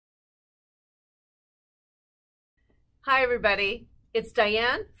Hi everybody, it's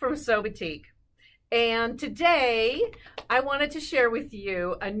Diane from SewBatik, and today I wanted to share with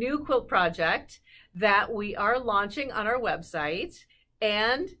you a new quilt project that we are launching on our website,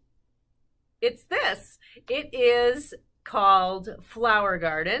 and it's this. It is called Flower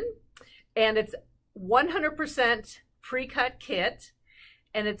Garden, and it's 100% pre-cut kit,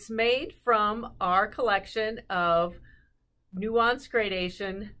 and it's made from our collection of nuance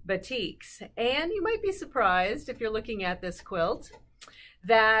gradation batiks. And you might be surprised if you're looking at this quilt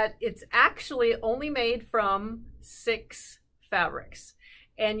that it's actually only made from 6 fabrics,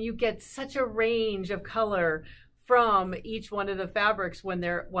 and you get such a range of color from each one of the fabrics when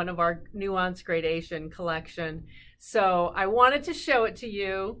they're one of our nuance gradation collection. So I wanted to show it to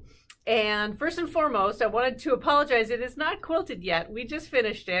you, and first and foremost I wanted to apologize. It is not quilted yet. We just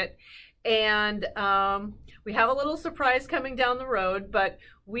finished it, and we have a little surprise coming down the road, but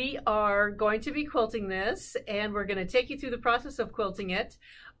we are going to be quilting this, and we're going to take you through the process of quilting it,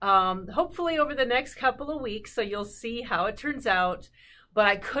 hopefully over the next couple of weeks, so you'll see how it turns out. But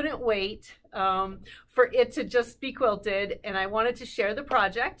I couldn't wait for it to just be quilted, and I wanted to share the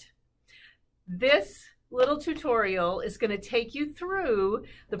project. This little tutorial is going to take you through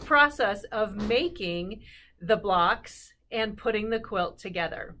the process of making the blocks and putting the quilt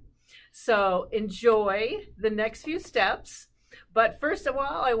together. So enjoy the next few steps. But first of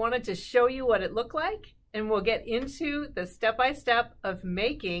all, I wanted to show you what it looked like, and we'll get into the step-by-step of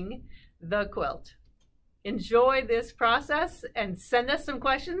making the quilt. Enjoy this process and send us some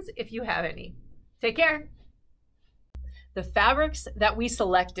questions if you have any. Take care. The fabrics that we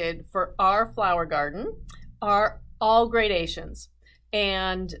selected for our flower garden are all gradations,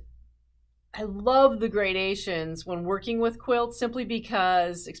 and I love the gradations when working with quilts, simply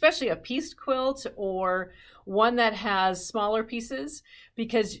because, especially a pieced quilt or one that has smaller pieces,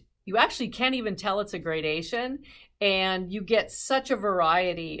 because you actually can't even tell it's a gradation, and you get such a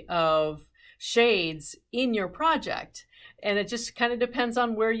variety of shades in your project. And it just kind of depends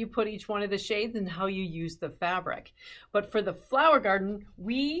on where you put each one of the shades and how you use the fabric. But for the flower garden,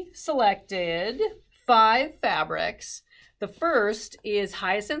 we selected 5 fabrics. The first is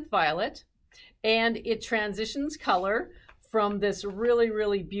Hyacinth Violet, and it transitions color from this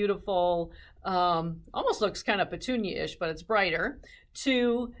really beautiful, almost looks kind of petunia-ish, but it's brighter,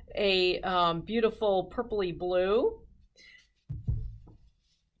 to a beautiful purpley blue.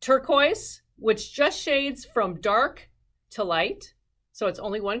 Turquoise, which just shades from dark to light, so it's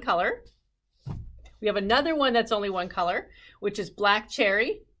only one color. We have another one that's only one color, which is Black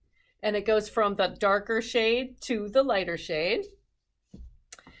Cherry, and it goes from the darker shade to the lighter shade.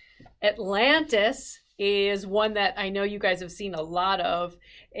 Atlantis is one that I know you guys have seen a lot of,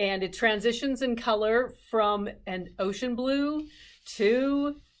 and it transitions in color from an ocean blue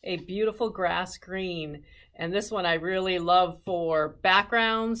to a beautiful grass green. And this one I really love for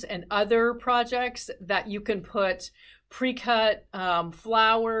backgrounds and other projects that you can put pre-cut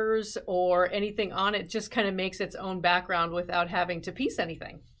flowers or anything on it. Just kind of makes its own background without having to piece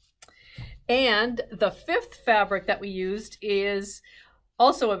anything. And the 5th fabric that we used is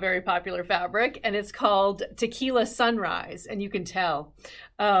also a very popular fabric, and it's called Tequila Sunrise, and you can tell.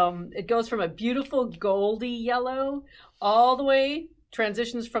 It goes from a beautiful goldy yellow all the way,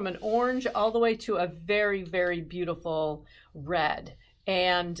 transitions from an orange all the way to a very beautiful red.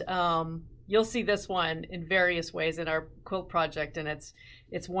 And you'll see this one in various ways in our quilt project, and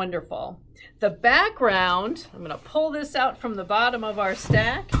it's wonderful. The background, I'm going to pull this out from the bottom of our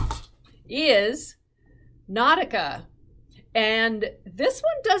stack, is Nautica. And this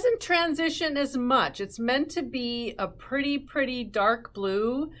one doesn't transition as much. It's meant to be a pretty dark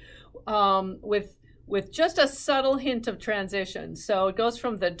blue with just a subtle hint of transition. So it goes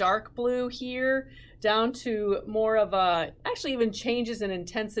from the dark blue here down to more of a, actually even changes in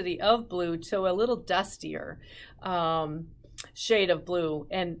intensity of blue to a little dustier shade of blue.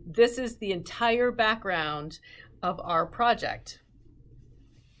 And this is the entire background of our project.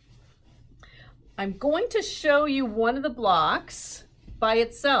 I'm going to show you one of the blocks by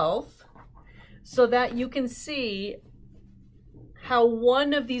itself so that you can see how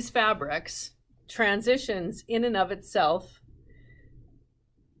one of these fabrics transitions in and of itself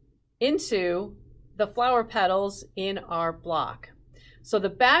into the flower petals in our block. So the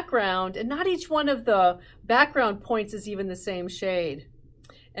background, and not each one of the background points is even the same shade,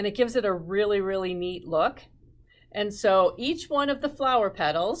 and it gives it a really neat look. And so each one of the flower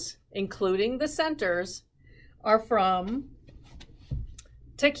petals, including the centers, are from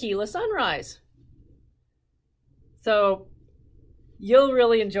Tequila Sunrise. So you'll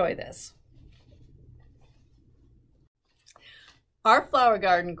really enjoy this. Our flower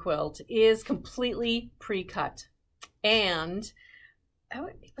garden quilt is completely pre-cut. And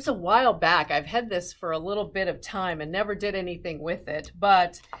it was a while back. I've had this for a little bit of time and never did anything with it,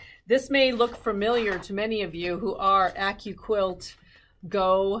 but this may look familiar to many of you who are AccuQuilt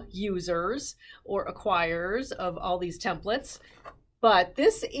Go users or acquirers of all these templates. But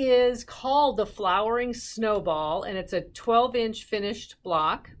this is called the Flowering Snowball, and it's a 12-inch finished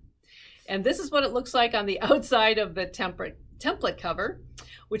block. And this is what it looks like on the outside of the template cover,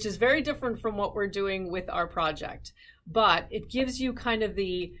 which is very different from what we're doing with our project. But it gives you kind of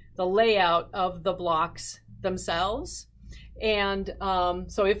the layout of the blocks themselves. And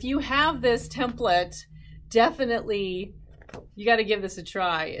so if you have this template, definitely you got to give this a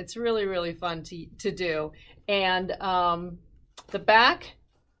try. It's really, really fun to do. And the back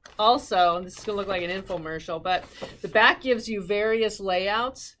also, and this is going to look like an infomercial, but the back gives you various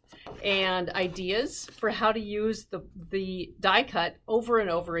layouts and ideas for how to use the die cut over and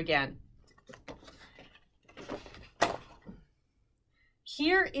over again.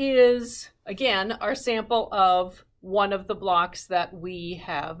 Here is, again, our sample of one of the blocks that we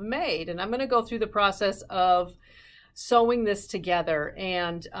have made. And I'm going to go through the process of sewing this together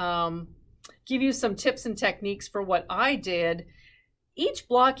and give you some tips and techniques for what I did. Each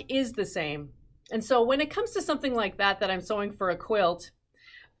block is the same. And so when it comes to something like that I'm sewing for a quilt,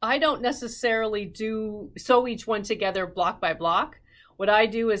 I don't necessarily sew each one together block by block. What I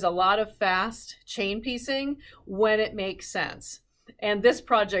do is a lot of fast chain piecing when it makes sense. And this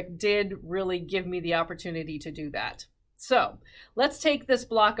project did really give me the opportunity to do that. So let's take this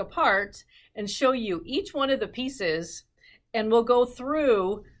block apart and show you each one of the pieces, and we'll go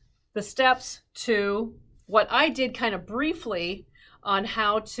through the steps to what I did kind of briefly on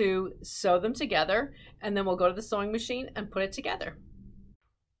how to sew them together, and then we'll go to the sewing machine and put it together.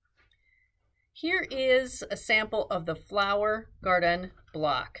 Here is a sample of the Flower Garden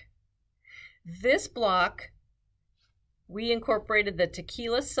block. This block, we incorporated the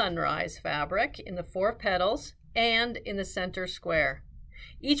Tequila Sunrise fabric in the 4 petals and in the center square.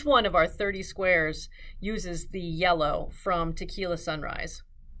 Each one of our 30 squares uses the yellow from Tequila Sunrise.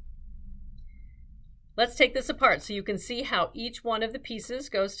 Let's take this apart so you can see how each one of the pieces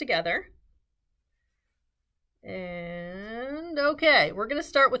goes together. And okay, we're going to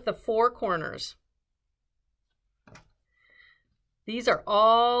start with the 4 corners. These are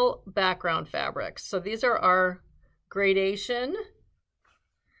all background fabrics. So these are our Gradation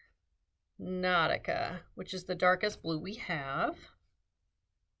Nautica, which is the darkest blue we have.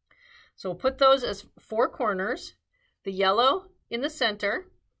 So we'll put those as 4 corners, the yellow in the center,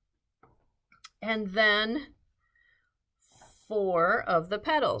 and then 4 of the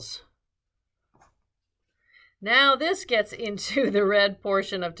petals. Now this gets into the red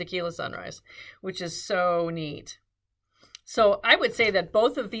portion of Tequila Sunrise, which is so neat. So I would say that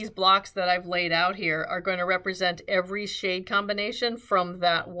both of these blocks that I've laid out here are going to represent every shade combination from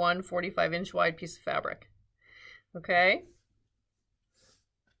that one 45-inch wide piece of fabric. Okay?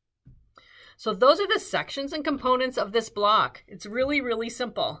 So those are the sections and components of this block. It's really, really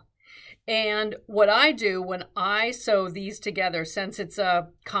simple. And what I do when I sew these together, since it's a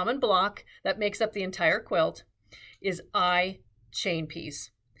common block that makes up the entire quilt, is I chain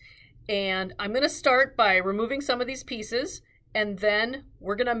piece. And I'm going to start by removing some of these pieces, and then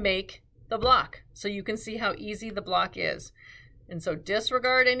we're going to make the block so you can see how easy the block is. And so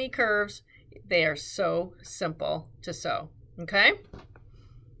disregard any curves. They are so simple to sew. Okay?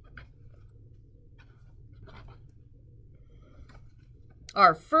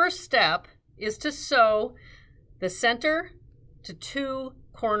 Our first step is to sew the center to 2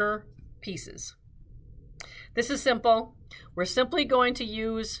 corner pieces. This is simple. We're simply going to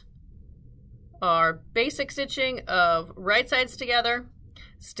use our basic stitching of right sides together,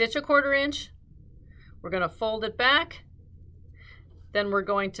 stitch a 1/4 inch, we're going to fold it back, then we're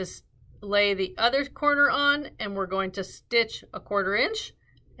going to lay the other corner on, and we're going to stitch a 1/4 inch,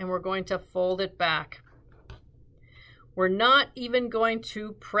 and we're going to fold it back. We're not even going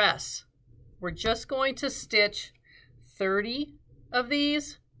to press. We're just going to stitch 30 of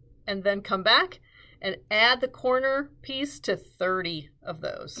these and then come back and add the corner piece to 30 of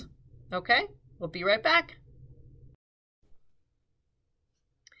those. Okay? We'll be right back.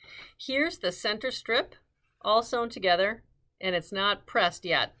 Here's the center strip all sewn together, and it's not pressed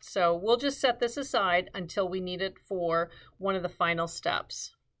yet. So we'll just set this aside until we need it for one of the final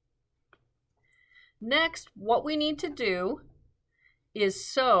steps. Next, what we need to do is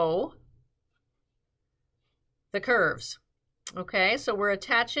sew the curves. Okay, so we're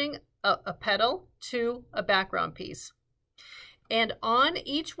attaching a petal to a background piece. And on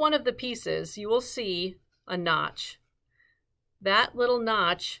each one of the pieces, you will see a notch. That little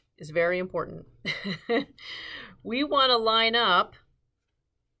notch is very important. we want to line up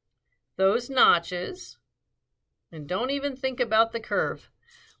those notches, and don't even think about the curve,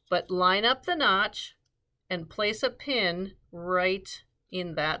 but line up the notch and place a pin right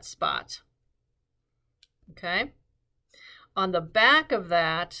in that spot. Okay? On the back of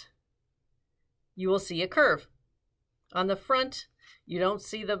that, you will see a curve. On the front, you don't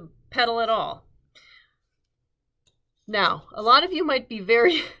see the petal at all. Now, a lot of you might be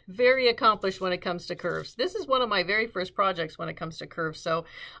very, very accomplished when it comes to curves. This is one of my very first projects when it comes to curves, so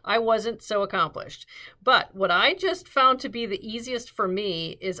I wasn't so accomplished. But what I just found to be the easiest for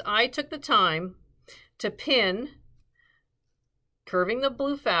me is I took the time to pin, curving the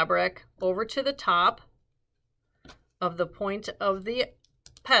blue fabric over to the top of the point of the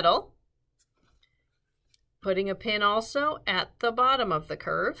petal, putting a pin also at the bottom of the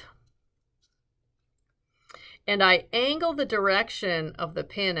curve. And I angle the direction of the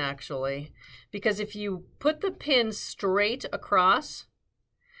pin actually, because if you put the pin straight across,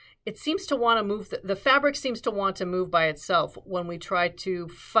 it seems to want to move, the fabric seems to want to move by itself when we try to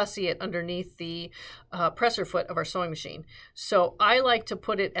fussy it underneath the presser foot of our sewing machine. So I like to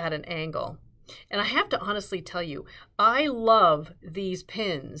put it at an angle. And I have to honestly tell you, I love these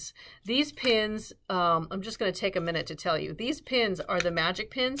pins. These pins, I'm just going to take a minute to tell you, these pins are the magic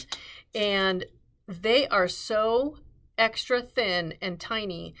pins, and they are so extra thin and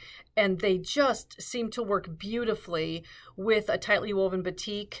tiny, and they just seem to work beautifully with a tightly woven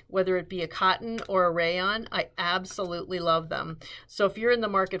batik, whether it be a cotton or a rayon. I absolutely love them. So if you're in the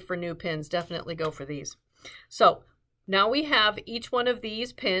market for new pins, definitely go for these. So now we have each one of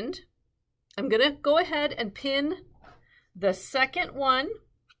these pinned. I'm going to go ahead and pin the second one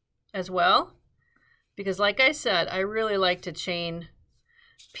as well, because like I said, I really like to chain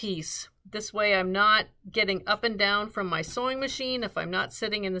piece. This way I'm not getting up and down from my sewing machine if I'm not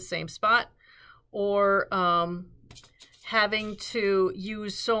sitting in the same spot, or having to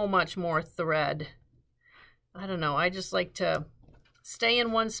use so much more thread. I don't know, I just like to stay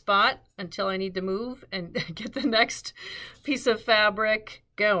in one spot until I need to move and get the next piece of fabric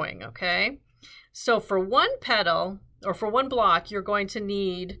going, okay? So for one petal, or for one block, you're going to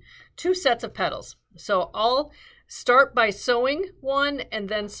need 2 sets of petals. So I'll start by sewing one and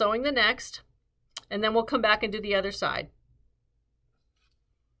then sewing the next, and then we'll come back and do the other side.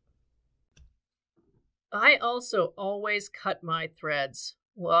 I also always cut my threads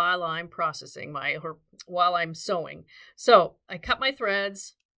while I'm processing while I'm sewing. So I cut my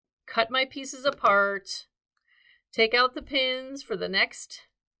threads, cut my pieces apart, take out the pins for the next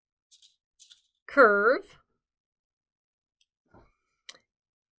curve,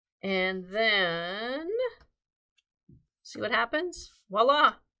 and then see what happens?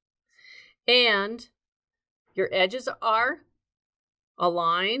 Voila! And your edges are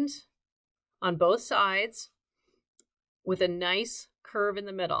aligned on both sides with a nice curve in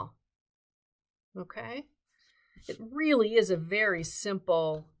the middle. Okay? It really is a very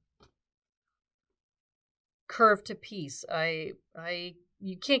simple curve to piece.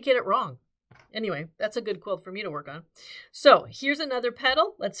 You can't get it wrong. Anyway, that's a good quilt for me to work on. So here's another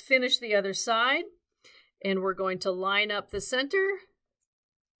petal. Let's finish the other side. And we're going to line up the center,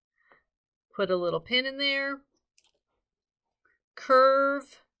 put a little pin in there,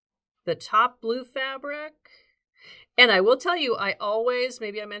 curve the top blue fabric. And I will tell you, I always,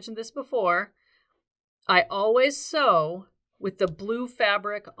 maybe I mentioned this before, I always sew with the blue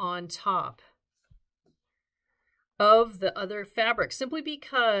fabric on top of the other fabric, simply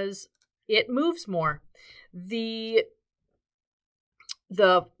because it moves more. The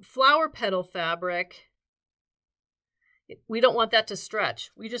flower petal fabric, we don't want that to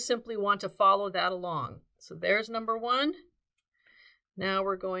stretch. We just simply want to follow that along. So there's number one. Now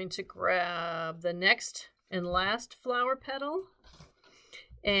we're going to grab the next and last flower petal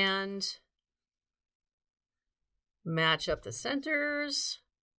and match up the centers,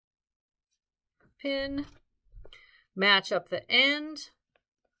 pin, match up the end,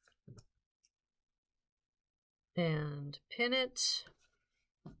 and pin it.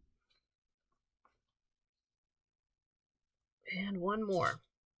 And one more.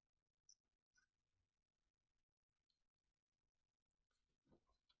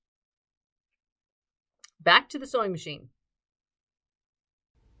 Back to the sewing machine.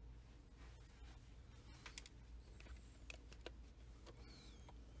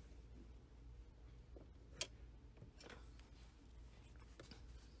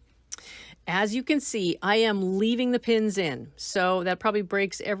 As you can see, I am leaving the pins in. So that probably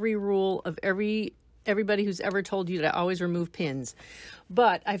breaks every rule of everybody who's ever told you to always remove pins.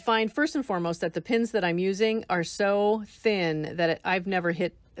 But I find first and foremost that the pins that I'm using are so thin that I've never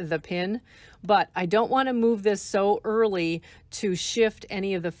hit the pin, but I don't want to move this so early to shift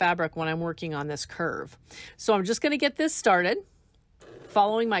any of the fabric when I'm working on this curve. So I'm just going to get this started,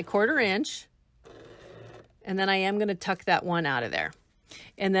 following my 1/4 inch, and then I am going to tuck that one out of there.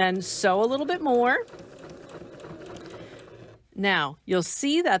 And then sew a little bit more. Now, you'll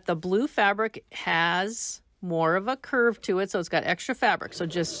see that the blue fabric has more of a curve to it, so it's got extra fabric. So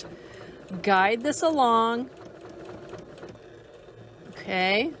just guide this along,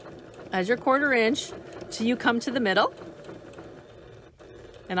 okay, as your 1/4 inch till you come to the middle.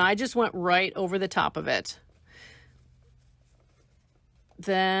 And I just went right over the top of it.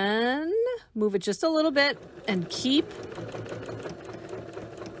 Then move it just a little bit and keep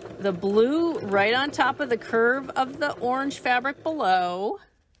the blue right on top of the curve of the orange fabric below.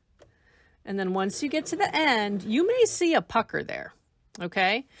 And then once you get to the end, you may see a pucker there,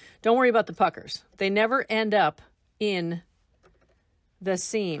 okay? Don't worry about the puckers. They never end up in the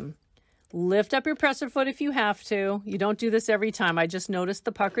seam. Lift up your presser foot if you have to. You don't do this every time. I just noticed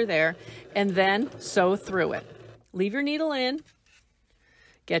the pucker there. And then sew through it. Leave your needle in.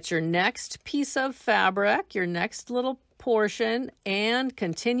 Get your next piece of fabric, your next little portion, and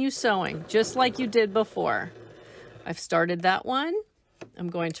continue sewing just like you did before. I've started that one. I'm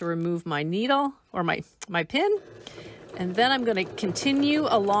going to remove my needle or my pin, and then I'm going to continue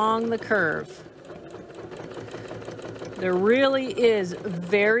along the curve. There really is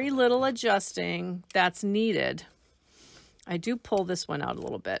very little adjusting that's needed. I do pull this one out a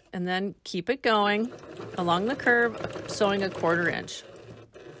little bit and then keep it going along the curve, sewing a 1/4 inch.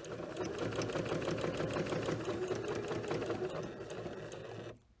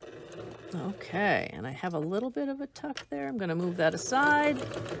 Okay, and I have a little bit of a tuck there. I'm going to move that aside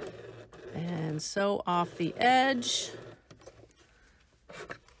and sew off the edge.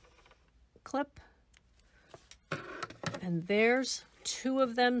 Clip. And there's 2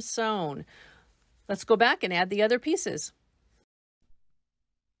 of them sewn. Let's go back and add the other pieces.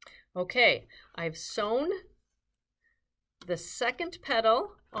 Okay, I've sewn the second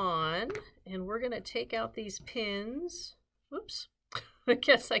petal on, and we're going to take out these pins. Whoops. I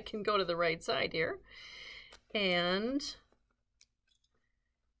guess I can go to the right side here. And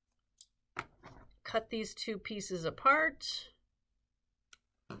cut these 2 pieces apart.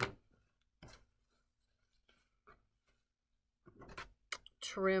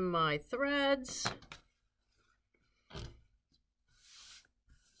 Trim my threads.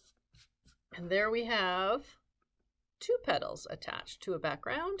 And there we have 2 petals attached to a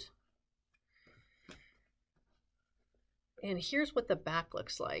background. And here's what the back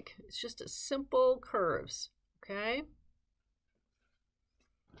looks like. It's just a simple curves, okay?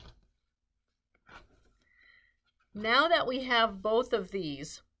 Now that we have both of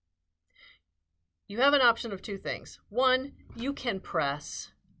these, you have an option of 2 things. One, you can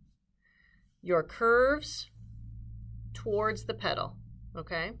press your curves towards the petal,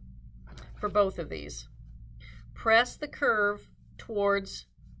 okay? For both of these. Press the curve towards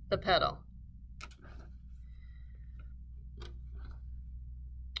the petal.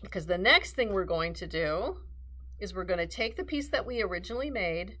 Because the next thing we're going to do is we're going to take the piece that we originally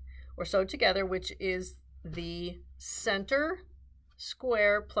made or sewed together, which is the center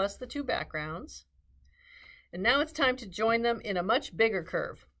square plus the 2 backgrounds. And now it's time to join them in a much bigger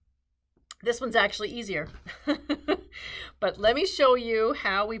curve. This one's actually easier. But let me show you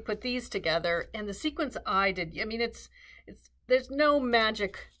how we put these together and the sequence I did. I mean, there's no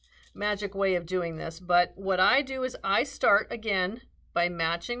magic way of doing this, but what I do is I start again by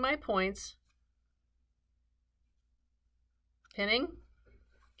matching my points, pinning,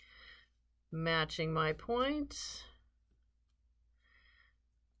 matching my points,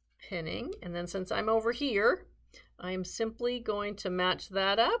 pinning, and then since I'm over here, I'm simply going to match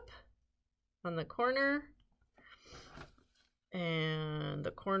that up on the corner and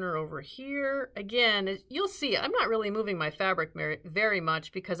the corner over here. Again, you'll see I'm not really moving my fabric very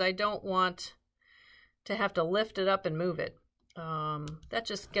much because I don't want to have to lift it up and move it. That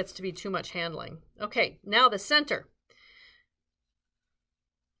just gets to be too much handling. Okay, now the center.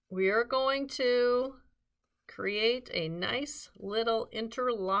 We are going to create a nice little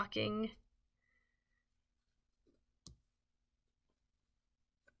interlocking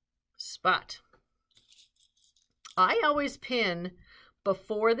spot. I always pin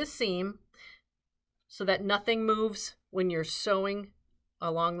before the seam so that nothing moves when you're sewing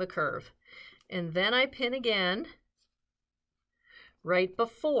along the curve. And then I pin again right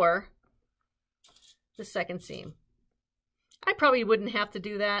before the second seam. I probably wouldn't have to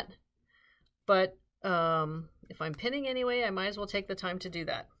do that, but if I'm pinning anyway, I might as well take the time to do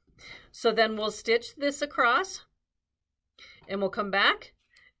that. So then we'll stitch this across and we'll come back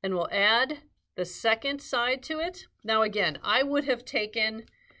and we'll add the second side to it. Now again, I would have taken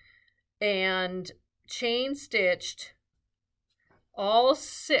and chain stitched all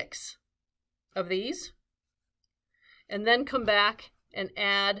 6 of these and then come back and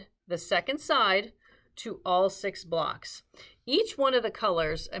add the second side to all 6 blocks. Each one of the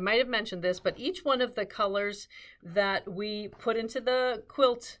colors, I might have mentioned this, but each one of the colors that we put into the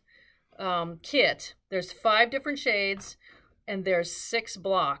quilt kit, there's 5 different shades and there's 6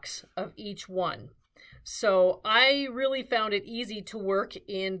 blocks of each one. So I really found it easy to work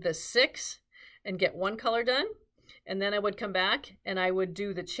in the 6 and get one color done. And then I would come back and I would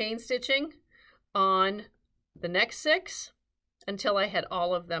do the chain stitching on the next 6 until I had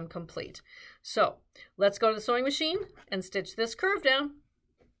all of them complete. So let's go to the sewing machine and stitch this curve down.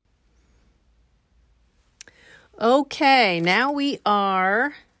 Okay, now we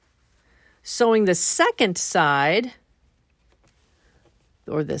are sewing the second side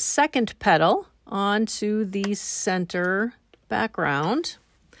or the second petal onto the center background.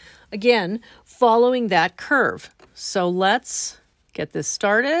 Again, following that curve. So let's get this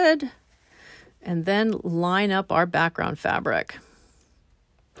started and then line up our background fabric.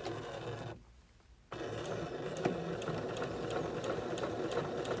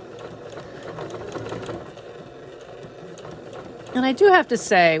 And I do have to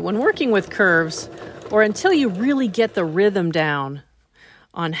say, when working with curves, or until you really get the rhythm down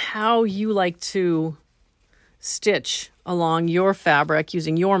on how you like to stitch along your fabric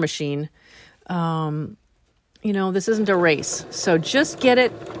using your machine, you know, this isn't a race. So just get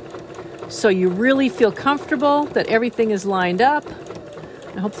it so you really feel comfortable that everything is lined up.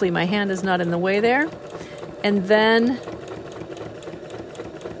 And hopefully my hand is not in the way there. And then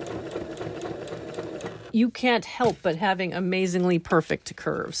you can't help but having amazingly perfect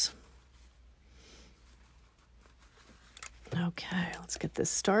curves. Okay, let's get this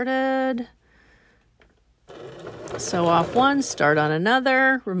started. Sew off one, start on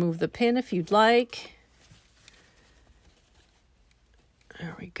another, remove the pin if you'd like.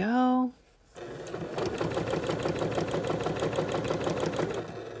 There we go.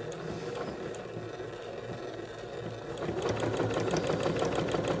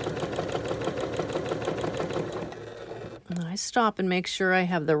 And I stop and make sure I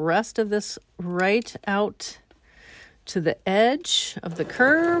have the rest of this right out to the edge of the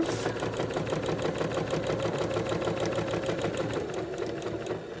curve.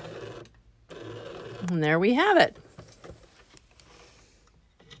 And there we have it.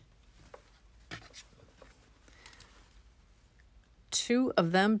 Two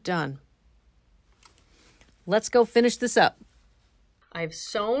of them done. Let's go finish this up. I've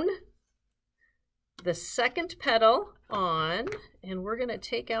sewn the second petal on, and we're going to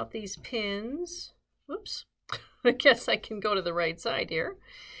take out these pins. Whoops. I guess I can go to the right side here.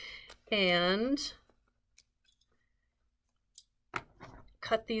 And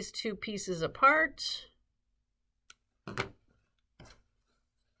cut these 2 pieces apart.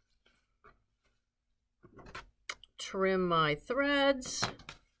 Trim my threads.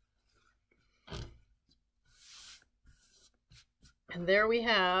 And there we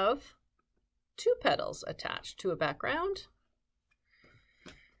have 2 petals attached to a background.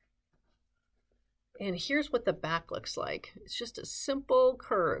 And here's what the back looks like. It's just a simple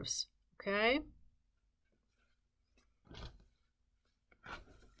curves, okay?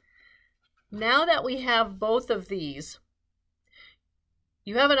 Now that we have both of these,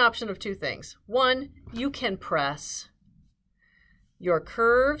 you have an option of 2 things. One, you can press your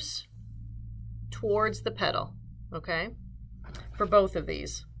curves towards the petal, okay? For both of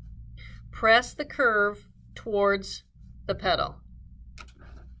these. Press the curve towards the petal.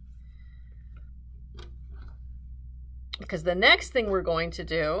 Because the next thing we're going to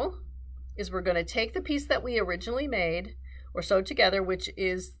do is we're going to take the piece that we originally made or sewed together, which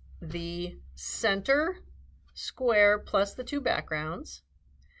is the center square plus the 2 backgrounds.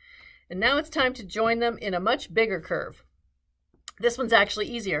 And now it's time to join them in a much bigger curve. This one's actually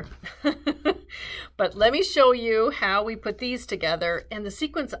easier. But let me show you how we put these together and the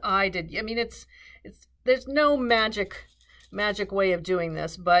sequence I did. I mean, there's no magic way of doing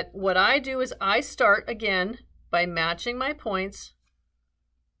this, but what I do is I start again by matching my points,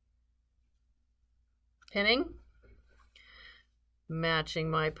 pinning, matching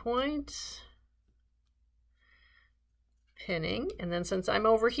my points, pinning, and then since I'm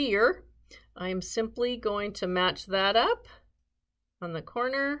over here, I'm simply going to match that up on the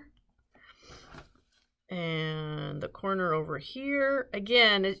corner and the corner over here.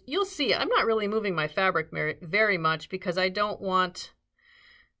 Again, you'll see I'm not really moving my fabric very much because I don't want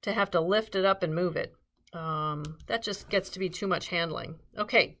to have to lift it up and move it. that just gets to be too much handling.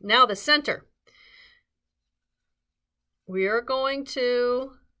 Okay, now the center. We are going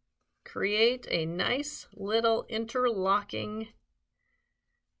to create a nice little interlocking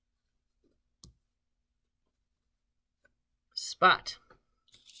spot.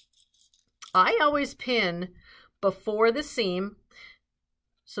 I always pin before the seam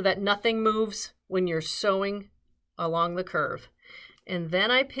so that nothing moves when you're sewing along the curve. And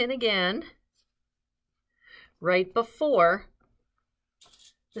then I pin again right before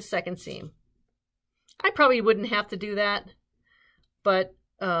the second seam. I probably wouldn't have to do that, but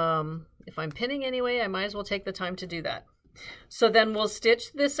if I'm pinning anyway, I might as well take the time to do that. So then we'll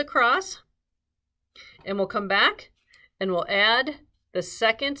stitch this across and we'll come back and we'll add the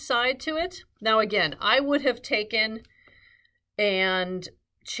second side to it. Now again, I would have taken and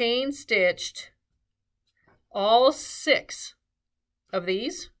chain stitched all 6 of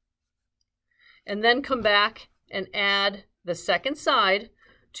these and then come back and add the second side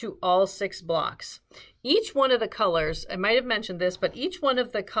to all 6 blocks. Each one of the colors, I might have mentioned this, but each one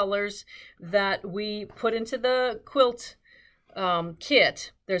of the colors that we put into the quilt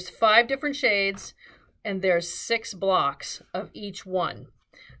kit, there's 5 different shades and there's 6 blocks of each one.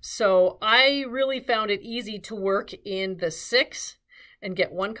 So I really found it easy to work in the 6 and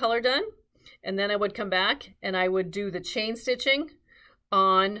get one color done. And then I would come back and I would do the chain stitching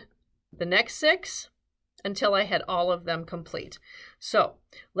on the next 6 until I had all of them complete. So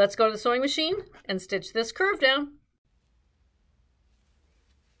let's go to the sewing machine and stitch this curve down.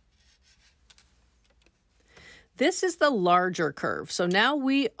 This is the larger curve. So now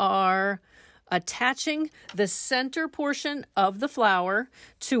we are attaching the center portion of the flower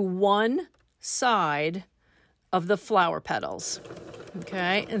to one side of the flower petals.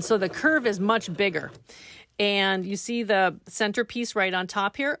 Okay, and so the curve is much bigger. And you see the centerpiece right on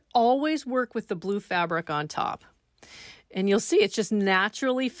top here? Always work with the blue fabric on top. And you'll see it just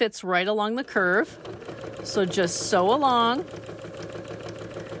naturally fits right along the curve. So just sew along,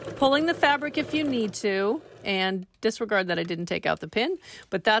 pulling the fabric if you need to, and disregard that I didn't take out the pin,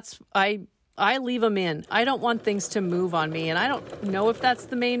 but that's, I leave them in. I don't want things to move on me, and I don't know if that's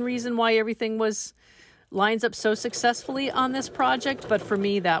the main reason why everything lines up so successfully on this project, but for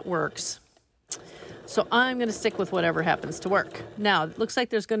me that works. So I'm going to stick with whatever happens to work. Now, it looks like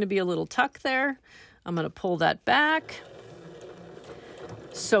there's going to be a little tuck there. I'm going to pull that back.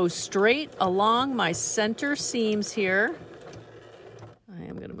 Sew straight along my center seams here. I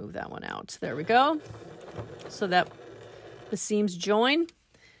am going to move that one out. There we go. So that the seams join.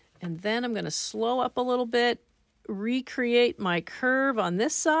 And then I'm going to slow up a little bit, recreate my curve on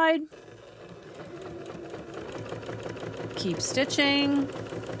this side. Keep stitching.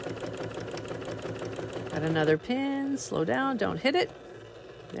 Got another pin, slow down, don't hit it.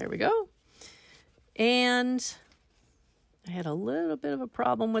 There we go. And I had a little bit of a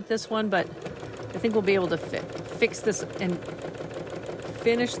problem with this one, but I think we'll be able to fix this and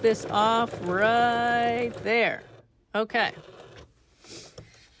finish this off right there. Okay.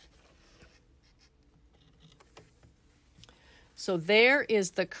 So there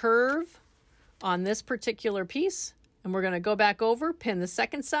is the curve on this particular piece, and we're going to go back over, pin the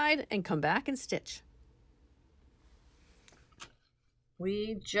second side, and come back and stitch.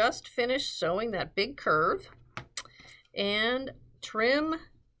 We just finished sewing that big curve, and trim,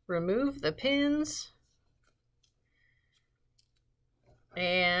 remove the pins,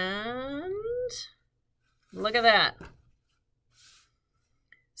 and look at that.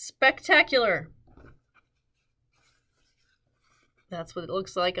 Spectacular. That's what it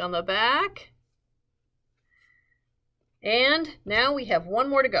looks like on the back. And now we have one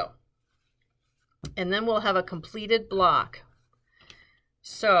more to go. And then we'll have a completed block.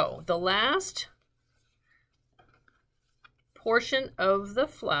 So the last portion of the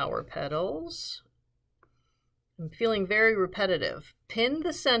flower petals, I'm feeling very repetitive. Pin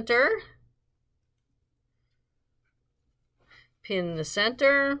the center, pin the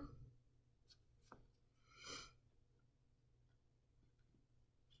center,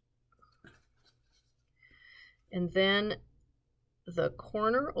 and then the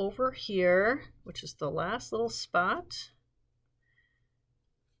corner over here, which is the last little spot.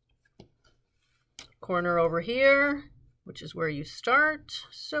 Corner over here, which is where you start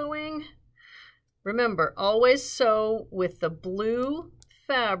sewing. Remember, always sew with the blue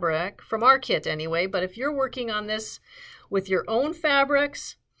fabric, from our kit anyway, but if you're working on this with your own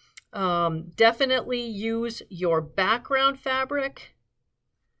fabrics, definitely use your background fabric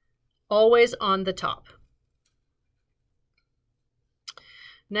always on the top.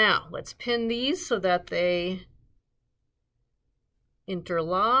 Now, let's pin these so that they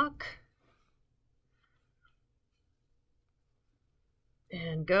interlock.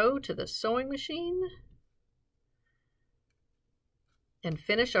 and go to the sewing machine and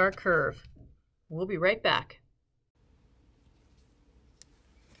finish our curve. We'll be right back.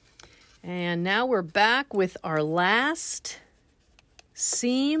 And now we're back with our last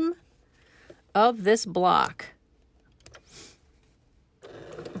seam of this block.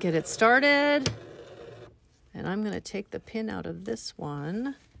 Get it started. And I'm going to take the pin out of this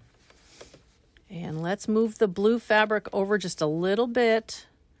one. And let's move the blue fabric over just a little bit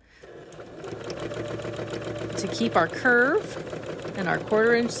to keep our curve and our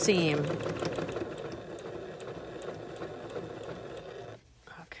 1/4 inch seam.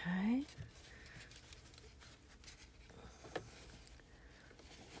 Okay.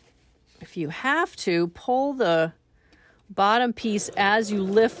 If you have to, pull the bottom piece as you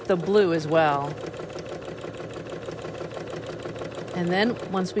lift the blue as well. And then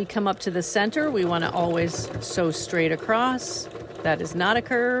once we come up to the center, we want to always sew straight across. That is not a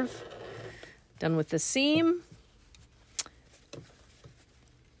curve. Done with the seam.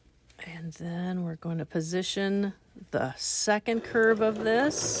 And then we're going to position the second curve of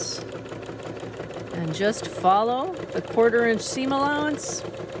this and just follow the 1/4 inch seam allowance.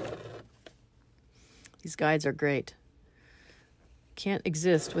 These guides are great. Can't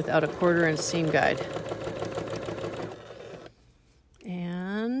exist without a 1/4 inch seam guide.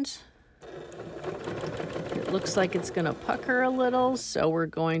 And it looks like it's going to pucker a little, so we're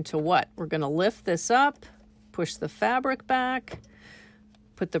going to what? We're going to lift this up, push the fabric back,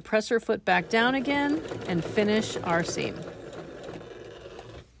 put the presser foot back down again, and finish our seam.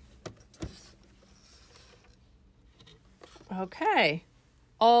 Okay,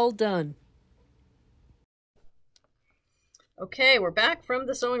 all done. Okay, we're back from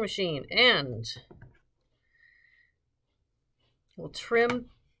the sewing machine, and we'll trim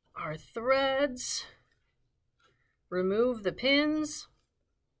our threads, remove the pins,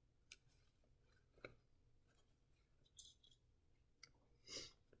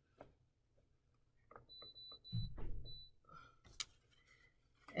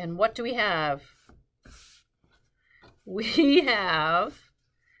 and what do we have? We have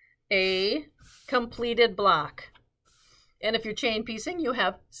a completed block. And if you're chain piecing, you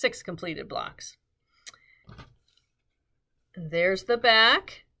have 6 completed blocks. And there's the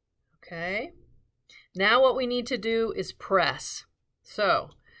back. Okay. Now what we need to do is press.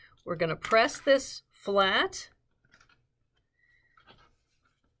 So we're going to press this flat.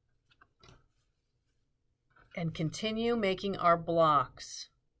 And continue making our blocks.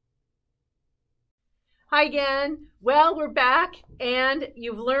 Hi again. Well, we're back, and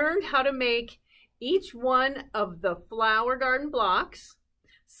you've learned how to make each one of the flower garden blocks,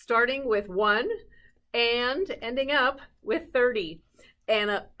 starting with 1 and ending up with 30.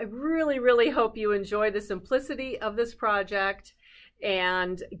 And I really, really hope you enjoy the simplicity of this project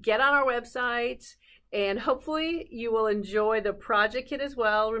and get on our website, and hopefully you will enjoy the project kit as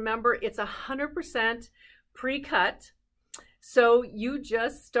well. Remember, it's 100% pre-cut. So you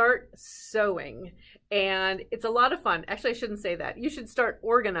just start sewing, and it's a lot of fun. Actually, I shouldn't say that. You should start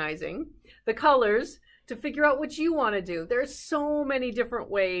organizing the colors to figure out what you want to do. There's so many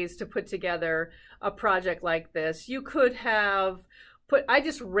different ways to put together a project like this. You could have I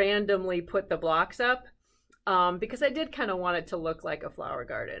just randomly put the blocks up because I did kind of want it to look like a flower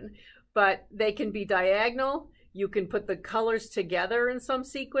garden, but they can be diagonal. You can put the colors together in some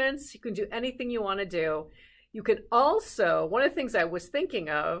sequence. You can do anything you want to do. You could also, one of the things I was thinking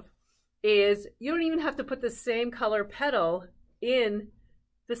of is you don't even have to put the same color petal in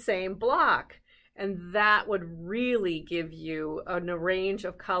the same block. And that would really give you a range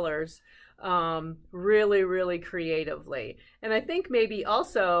of colors really, really creatively. And I think maybe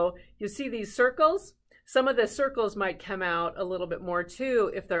also you see these circles. Some of the circles might come out a little bit more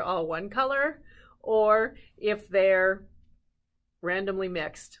too if they're all one color or if they're randomly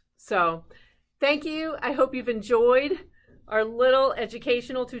mixed. So thank you. I hope you've enjoyed our little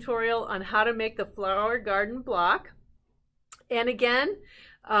educational tutorial on how to make the flower garden block. And again,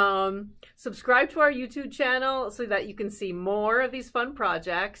 subscribe to our YouTube channel so that you can see more of these fun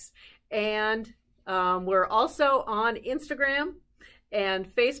projects. And we're also on Instagram and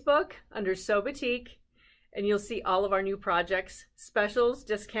Facebook under SewBatik, and you'll see all of our new projects, specials,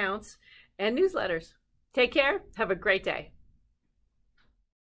 discounts, and newsletters. Take care. Have a great day.